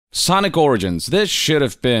Sonic Origins. This should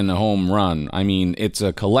have been a home run. I mean, it's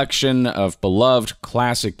a collection of beloved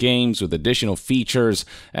classic games with additional features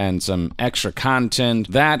and some extra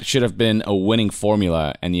content. That should have been a winning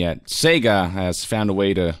formula, and yet SEGA has found a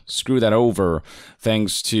way to screw that over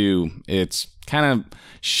thanks to its kind of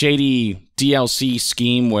shady DLC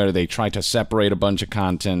scheme where they try to separate a bunch of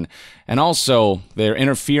content, and also their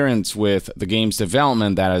interference with the game's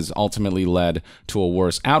development that has ultimately led to a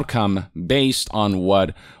worse outcome based on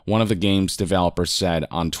what one of the game's developers said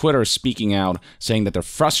on Twitter, speaking out, saying that they're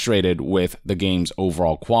frustrated with the game's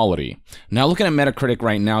overall quality. Now, looking at Metacritic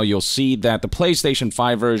right now, you'll see that the PlayStation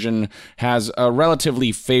 5 version has a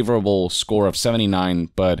relatively favorable score of 79,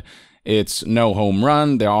 but it's no home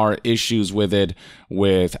run. There are issues with it,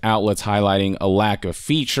 with outlets highlighting a lack of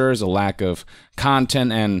features, a lack of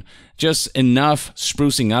content, and just enough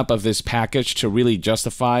sprucing up of this package to really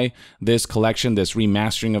justify this collection, this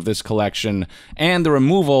remastering of this collection, and the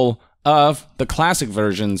removal of the classic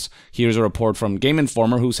versions. Here's a report from Game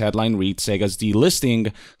Informer, whose headline reads, Sega's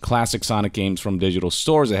delisting classic Sonic games from digital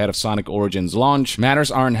stores ahead of Sonic Origins launch. Matters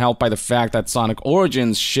aren't helped by the fact that Sonic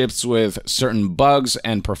Origins ships with certain bugs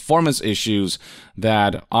and performance issues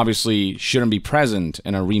that obviously shouldn't be present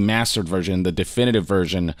in a remastered version, the definitive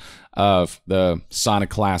version of the Sonic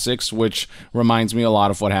classics, which reminds me a lot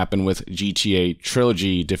of what happened with GTA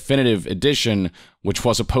Trilogy Definitive Edition, which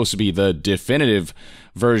was supposed to be the definitive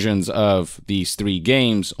versions of these three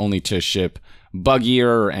games, only to ship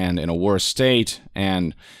buggier and in a worse state,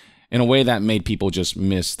 and in a way that made people just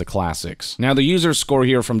miss the classics. Now, the user score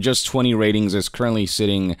here from just 20 ratings is currently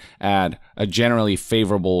sitting at a generally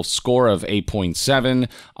favorable score of 8.7.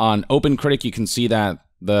 On OpenCritic, you can see that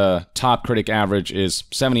the top critic average is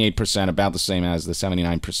 78%, about the same as the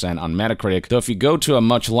 79% on Metacritic. Though if you go to a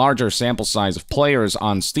much larger sample size of players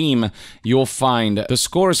on Steam, you'll find the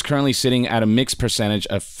score is currently sitting at a mixed percentage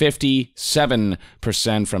of 57%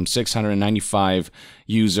 from 695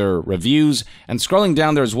 user reviews. And scrolling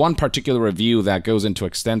down, there's one particular review that goes into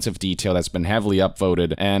extensive detail that's been heavily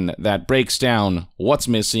upvoted, and that breaks down what's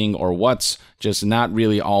missing or what's just not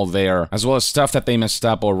really all there, as well as stuff that they messed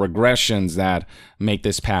up or regressions that make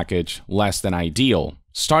this package less than ideal.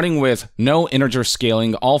 Starting with no integer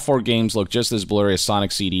scaling, all four games look just as blurry as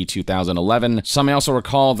Sonic CD 2011. Some may also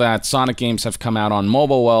recall that Sonic games have come out on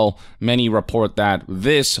mobile. Well, many report that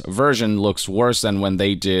this version looks worse than when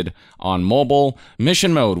they did on mobile.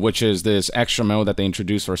 Mission mode, which is this extra mode that they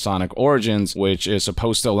introduced for Sonic Origins, which is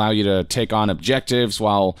supposed to allow you to take on objectives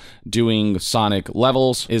while doing Sonic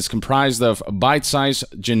levels, is comprised of bite-sized,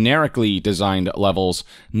 generically designed levels.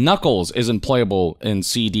 Knuckles isn't playable in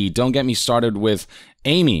CD. Don't get me started with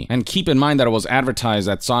Amy. And keep in mind that it was advertised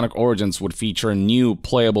that Sonic Origins would feature new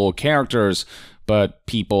playable characters, but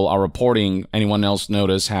people are reporting, anyone else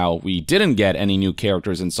notice how we didn't get any new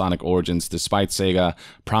characters in Sonic Origins despite Sega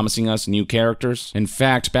promising us new characters? In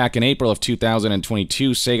fact, back in April of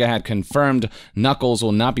 2022, Sega had confirmed Knuckles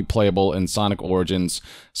will not be playable in Sonic Origins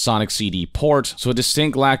Sonic CD port, so a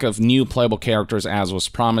distinct lack of new playable characters as was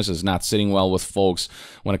promised is not sitting well with folks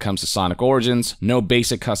when it comes to Sonic Origins. No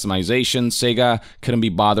basic customization. Sega couldn't be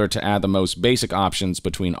bothered to add the most basic options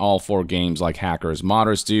between all four games like hackers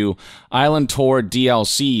modders do. Island Tour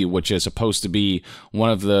DLC, which is supposed to be one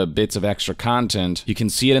of the bits of extra content. You can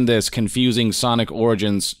see it in this confusing Sonic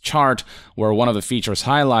Origins chart where one of the features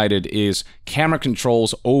highlighted is camera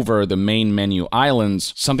controls over the main menu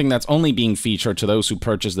islands, something that's only being featured to those who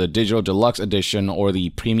purchase the Digital Deluxe Edition or the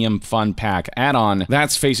Premium Fun Pack add-on.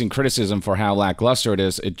 That's facing criticism for how lackluster it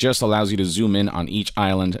is. It just allows you to zoom in on each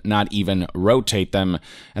island, not even rotate them.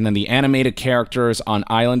 And then the animated characters on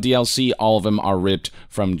Island DLC, all of them are ripped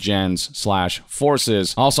from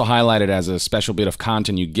gens/forces. Also highlighted as a special bit of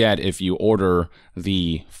content you get if you order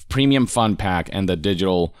the Premium Fun Pack and the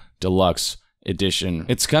Digital Deluxe Edition.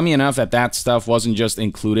 It's scummy enough that that stuff wasn't just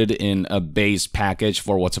included in a base package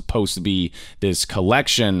for what's supposed to be this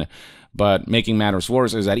collection, but making matters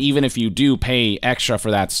worse is that even if you do pay extra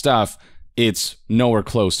for that stuff, it's nowhere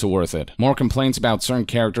close to worth it. More complaints about certain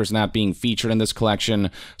characters not being featured in this collection.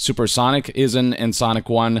 Supersonic isn't in Sonic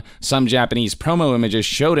 1. Some Japanese promo images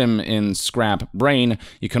showed him in Scrap Brain.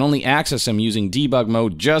 You can only access him using debug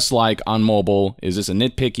mode, just like on mobile. Is this a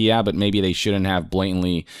nitpick? Yeah, but maybe they shouldn't have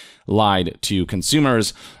blatantly lied to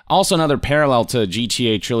consumers. Also, another parallel to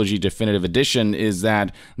GTA Trilogy Definitive Edition is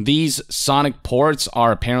that these Sonic ports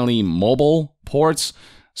are apparently mobile ports.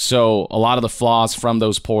 So a lot of the flaws from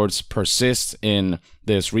those ports persist in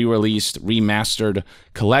this re-released, remastered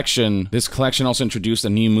collection. This collection also introduced a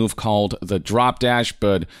new move called the Drop Dash,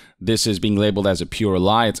 but this is being labeled as a pure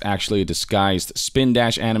lie. It's actually a disguised spin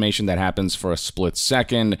dash animation that happens for a split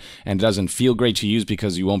second and doesn't feel great to use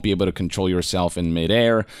because you won't be able to control yourself in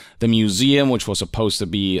midair. The museum, which was supposed to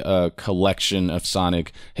be a collection of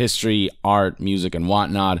Sonic history, art, music, and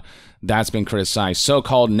whatnot, that's been criticized.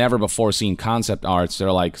 So-called never-before-seen concept arts. There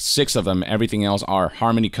are like 6 of them. Everything else are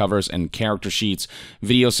harmony covers and character sheets.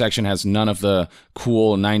 Video section has none of the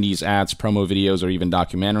cool 90s ads, promo videos, or even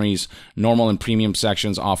documentaries. Normal and premium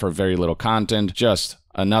sections offer very little content. Just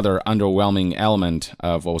another underwhelming element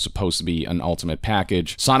of what was supposed to be an ultimate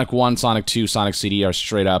package. Sonic 1, Sonic 2, Sonic CD are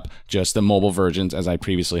straight up just the mobile versions, as I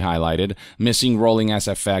previously highlighted. Missing rolling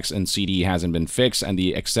SFX and CD hasn't been fixed, and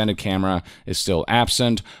the extended camera is still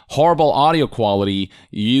absent. Horrible audio quality.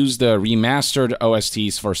 Use the remastered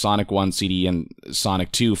OSTs for Sonic 1 CD and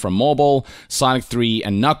Sonic 2 from mobile. Sonic 3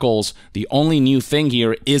 and Knuckles, the only new thing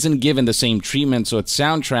here, isn't given the same treatment, so its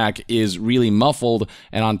soundtrack is really muffled,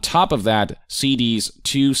 and on top of that, CD's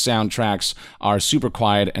 2 soundtracks are super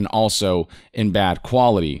quiet and also in bad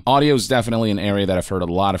quality. Audio is definitely an area that I've heard a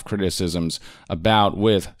lot of criticisms about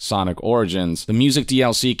with Sonic Origins. The music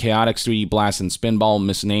DLC, Chaotix, 3D Blast, and Spinball,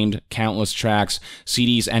 misnamed countless tracks.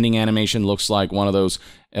 CD's ending animation looks like one of those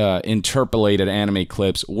interpolated anime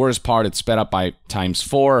clips. Worst part, it's sped up by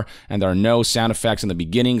 ×4, and there are no sound effects in the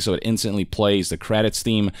beginning, so it instantly plays the credits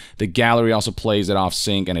theme. The gallery also plays it off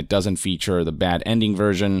sync, and it doesn't feature the bad ending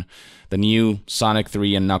version. The new Sonic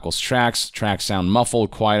 3 and Knuckles tracks sound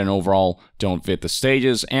muffled, quiet, and overall don't fit the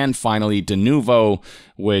stages. And finally, De Nouveau,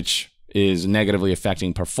 which is negatively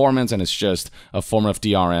affecting performance, and it's just a form of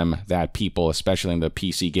DRM that people, especially in the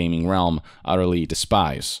PC gaming realm, utterly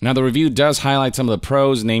despise. Now, the review does highlight some of the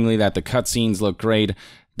pros, namely that the cutscenes look great,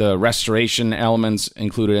 the restoration elements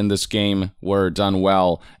included in this game were done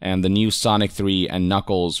well, and the new Sonic 3 and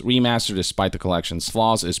Knuckles remaster, despite the collection's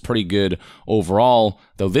flaws, is pretty good overall.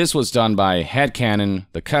 Though this was done by Headcanon,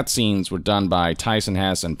 the cutscenes were done by Tyson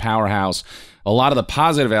Hess and Powerhouse. A lot of the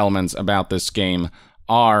positive elements about this game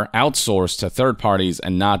are outsourced to third parties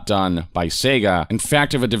and not done by SEGA. In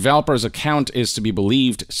fact, if a developer's account is to be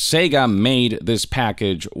believed, SEGA made this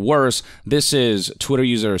package worse. This is Twitter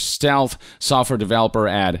user Stealth, software developer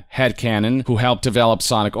at Headcanon, who helped develop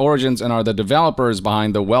Sonic Origins and are the developers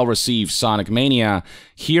behind the well-received Sonic Mania.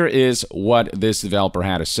 Here is what this developer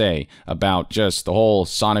had to say about just the whole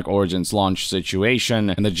Sonic Origins launch situation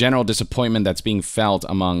and the general disappointment that's being felt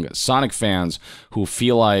among Sonic fans who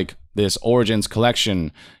feel like this Origins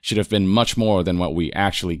collection should have been much more than what we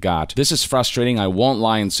actually got. This is frustrating. I won't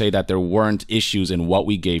lie and say that there weren't issues in what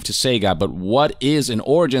we gave to SEGA, but what is in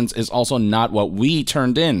Origins is also not what we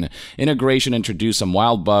turned in. Integration introduced some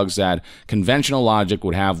wild bugs that conventional logic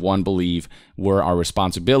would have one believe were our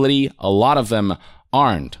responsibility. A lot of them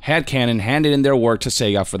aren't. Headcanon handed in their work to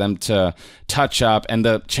SEGA for them to touch up, and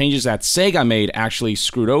the changes that SEGA made actually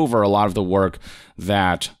screwed over a lot of the work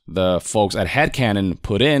that the folks at Headcanon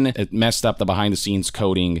put in. It messed up the behind-the-scenes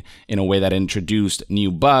coding in a way that introduced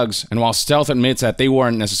new bugs, and while Stealth admits that they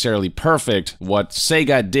weren't necessarily perfect, what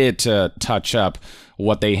SEGA did to touch up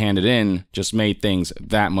what they handed in just made things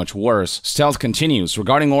that much worse. Stealth continues,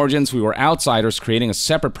 regarding Origins, we were outsiders creating a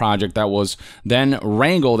separate project that was then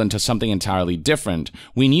wrangled into something entirely different.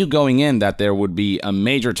 We knew going in that there would be a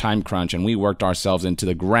major time crunch, and we worked ourselves into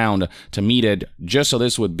the ground to meet it just so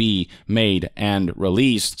this would be made and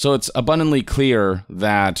released. So it's abundantly clear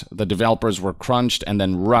that the developers were crunched and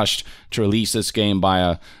then rushed to release this game by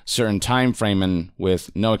a certain time frame and with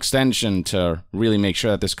no extension to really make sure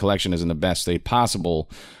that this collection is in the best state possible.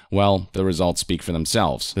 Well, the results speak for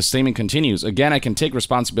themselves. The statement continues, again, I can take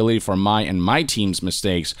responsibility for my and my team's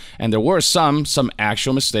mistakes, and there were some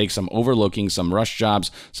actual mistakes, some overlooking, some rush jobs,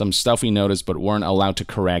 some stuff we noticed but weren't allowed to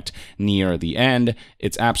correct near the end.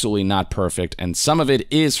 It's absolutely not perfect, and some of it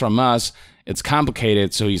is from us. It's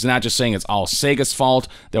complicated, so he's not just saying it's all SEGA's fault.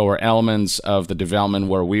 There were elements of the development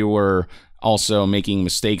where we were also making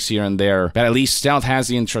mistakes here and there, but at least Stealth has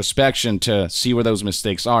the introspection to see where those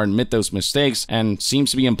mistakes are, admit those mistakes, and seems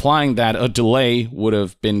to be implying that a delay would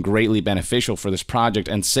have been greatly beneficial for this project,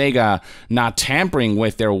 and SEGA not tampering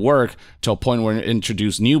with their work to a point where it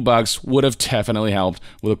introduced new bugs would have definitely helped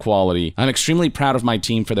with the quality. I'm extremely proud of my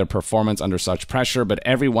team for their performance under such pressure, but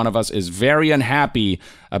every one of us is very unhappy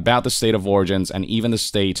about the state of Origins and even the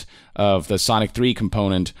state of the Sonic 3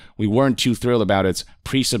 component. We weren't too thrilled about its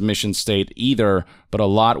pre-submission state either, but a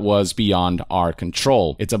lot was beyond our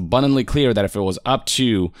control. It's abundantly clear that if it was up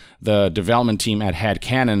to the development team at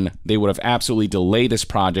Headcanon, they would have absolutely delayed this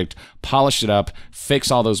project, polish it up,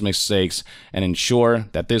 fix all those mistakes, and ensure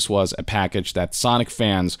that this was a package that Sonic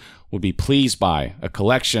fans would be pleased by, a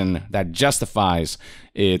collection that justifies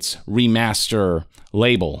its remaster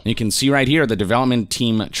label. You can see right here, the development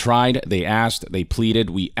team tried, they asked, they pleaded.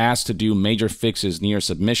 We asked to do major fixes near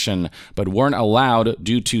submission, but weren't allowed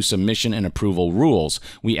due to submission and approval rules.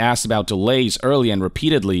 We asked about delays early and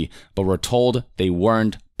repeatedly, but were told they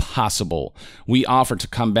weren't possible. We offered to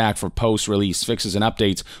come back for post-release fixes and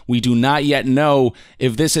updates. We do not yet know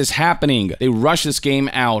if this is happening. They rushed this game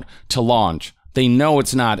out to launch. They know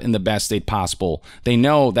it's not in the best state possible. They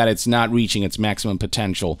know that it's not reaching its maximum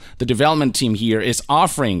potential. The development team here is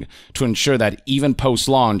offering to ensure that even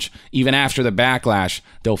post-launch, even after the backlash,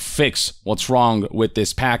 they'll fix what's wrong with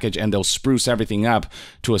this package and they'll spruce everything up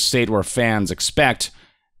to a state where fans expect.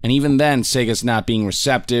 And even then, Sega's not being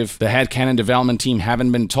receptive. The headcanon development team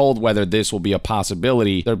haven't been told whether this will be a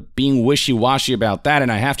possibility. They're being wishy-washy about that,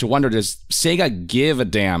 and I have to wonder, does Sega give a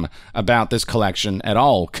damn about this collection at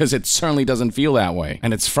all? Because it certainly doesn't feel that way.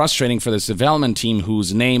 And it's frustrating for this development team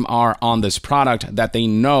whose name are on this product that they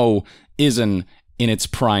know isn't in its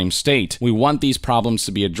prime state. We want these problems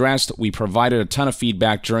to be addressed. We provided a ton of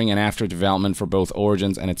feedback during and after development for both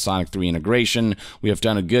Origins and its Sonic 3 integration. We have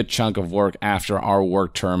done a good chunk of work after our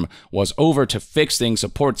work term was over to fix things,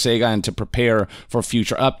 support Sega, and to prepare for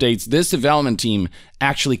future updates. This development team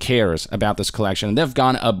actually cares about this collection, and they've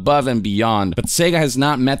gone above and beyond, but Sega has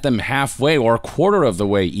not met them halfway or a quarter of the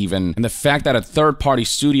way even. And the fact that a third-party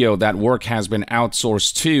studio that work has been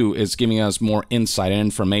outsourced to is giving us more insight and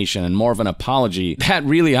information and more of an apology, that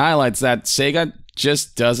really highlights that Sega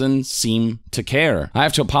just doesn't seem to care. I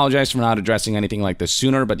have to apologize for not addressing anything like this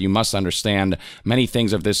sooner, but you must understand many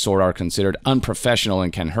things of this sort are considered unprofessional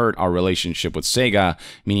and can hurt our relationship with Sega,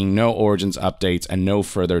 meaning no Origins updates and no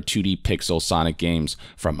further 2D pixel Sonic games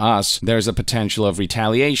from us. There's a potential of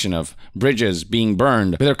retaliation, of bridges being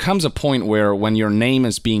burned, but there comes a point where when your name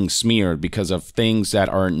is being smeared because of things that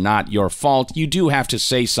are not your fault, you do have to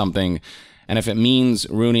say something, and if it means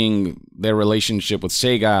ruining their relationship with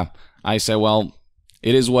Sega, I say, well,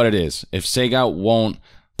 it is what it is. If Sega won't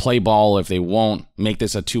play ball, if they won't make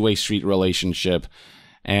this a two-way street relationship,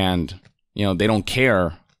 and, you know, they don't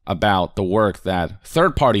care about the work that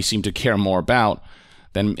third parties seem to care more about,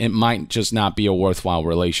 then it might just not be a worthwhile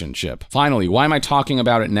relationship. Finally, why am I talking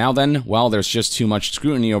about it now then? Well, there's just too much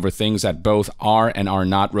scrutiny over things that both are and are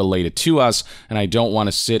not related to us, and I don't want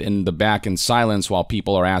to sit in the back in silence while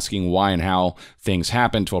people are asking why and how things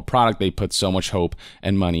happen to a product they put so much hope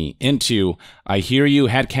and money into. I hear you,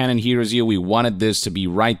 headcanon hears you, we wanted this to be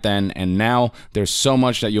right then, and now there's so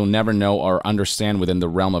much that you'll never know or understand within the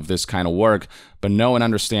realm of this kind of work, but know and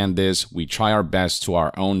understand this, we try our best to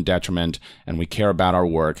our own detriment, and we care about our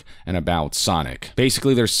work and about Sonic.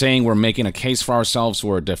 Basically, they're saying we're making a case for ourselves,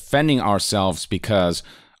 we're defending ourselves because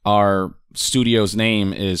our studio's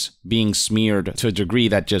name is being smeared to a degree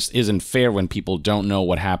that just isn't fair when people don't know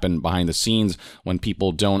what happened behind the scenes, when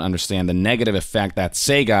people don't understand the negative effect that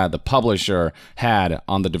Sega, the publisher, had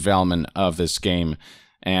on the development of this game,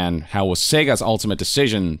 and how was Sega's ultimate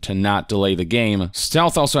decision to not delay the game.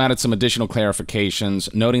 Stealth also added some additional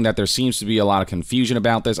clarifications, noting that there seems to be a lot of confusion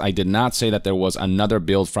about this. I did not say that there was another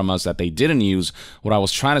build from us that they didn't use. What I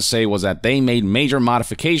was trying to say was that they made major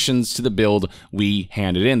modifications to the build we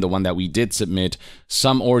handed in, the one that we did submit.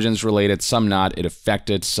 Some Origins related, some not. It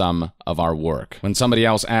affected some of our work. When somebody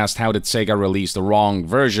else asked how did Sega release the wrong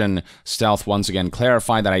version, Stealth once again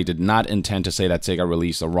clarified that I did not intend to say that Sega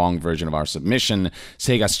released the wrong version of our submission.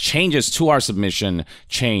 Sega's changes to our submission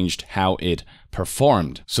changed how it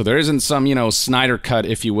performed. So there isn't some, Snyder Cut,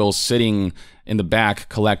 if you will, sitting in the back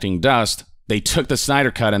collecting dust. They took the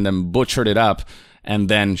Snyder Cut and then butchered it up and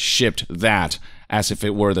then shipped that as if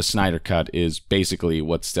it were the Snyder Cut, is basically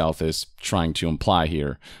what Stealth is trying to imply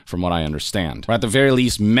here, from what I understand. Or at the very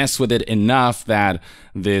least, mess with it enough that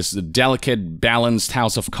this delicate, balanced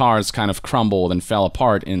house of cards kind of crumbled and fell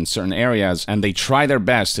apart in certain areas, and they try their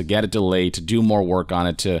best to get it delayed, to do more work on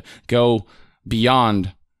it, to go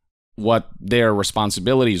beyond what their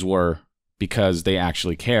responsibilities were because they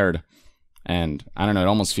actually cared. And I don't know, it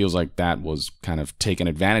almost feels like that was kind of taken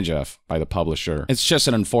advantage of by the publisher. It's just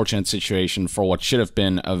an unfortunate situation for what should have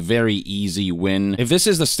been a very easy win. If this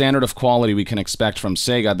is the standard of quality we can expect from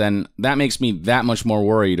Sega, then that makes me that much more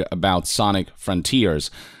worried about Sonic Frontiers.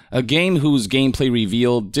 A game whose gameplay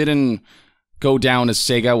reveal didn't go down as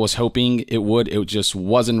Sega was hoping it would. It just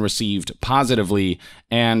wasn't received positively.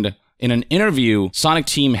 And in an interview, Sonic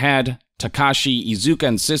Team had Takashi Iizuka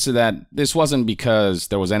insisted that this wasn't because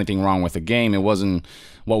there was anything wrong with the game, it wasn't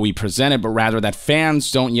what we presented, but rather that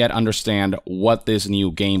fans don't yet understand what this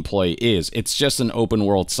new gameplay is. It's just an open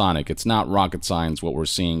world Sonic. It's not rocket science what we're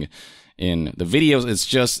seeing in the videos. It's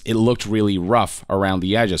just, it looked really rough around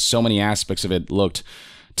the edges. So many aspects of it looked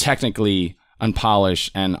technically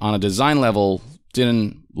unpolished, and on a design level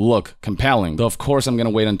didn't look compelling. Though of course I'm gonna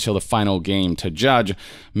wait until the final game to judge.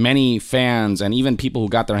 Many fans and even people who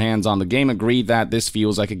got their hands on the game agreed that this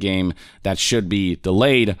feels like a game that should be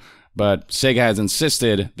delayed, but Sega has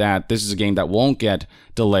insisted that this is a game that won't get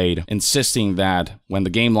delayed, insisting that when the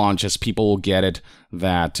game launches, people will get it,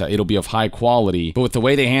 that it'll be of high quality. But with the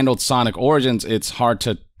way they handled Sonic Origins, it's hard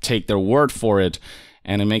to take their word for it,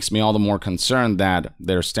 and it makes me all the more concerned that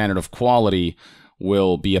their standard of quality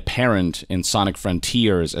will be apparent in Sonic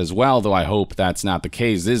Frontiers as well, though I hope that's not the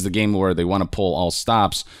case. This is the game where they want to pull all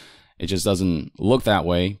stops. It just doesn't look that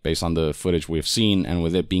way based on the footage we've seen, and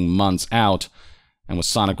with it being months out, and with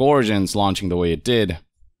Sonic Origins launching the way it did,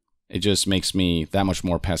 it just makes me that much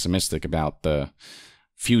more pessimistic about the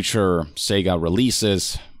future Sega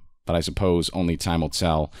releases, but I suppose only time will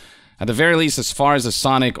tell. At the very least, as far as the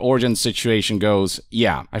Sonic Origins situation goes,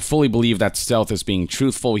 yeah, I fully believe that Stealth is being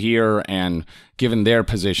truthful here, and given their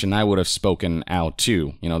position, I would have spoken out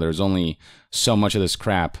too. You know, there's only so much of this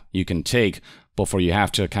crap you can take before you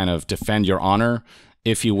have to kind of defend your honor,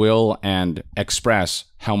 if you will, and express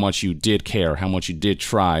how much you did care, how much you did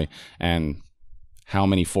try, and how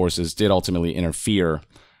many forces did ultimately interfere.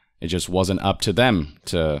 It just wasn't up to them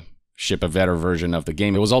to ship a better version of the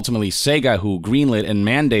game. It was ultimately Sega who greenlit and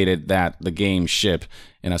mandated that the game ship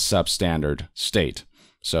in a substandard state.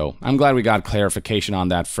 So I'm glad we got clarification on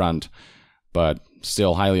that front, but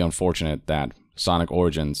still highly unfortunate that Sonic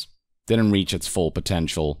Origins didn't reach its full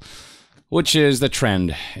potential, which is the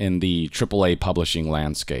trend in the AAA publishing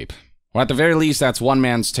landscape. Or at the very least, that's one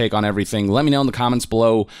man's take on everything. Let me know in the comments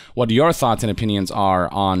below what your thoughts and opinions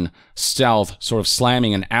are on Stealth sort of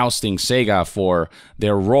slamming and ousting Sega for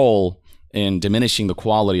their role in diminishing the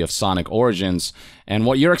quality of Sonic Origins, and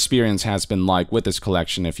what your experience has been like with this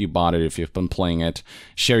collection if you bought it, if you've been playing it.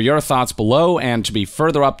 Share your thoughts below, and to be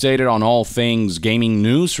further updated on all things gaming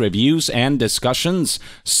news, reviews, and discussions,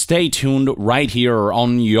 stay tuned right here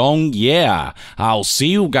on Young Yeah. I'll see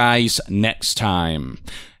you guys next time.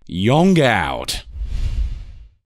 Young out.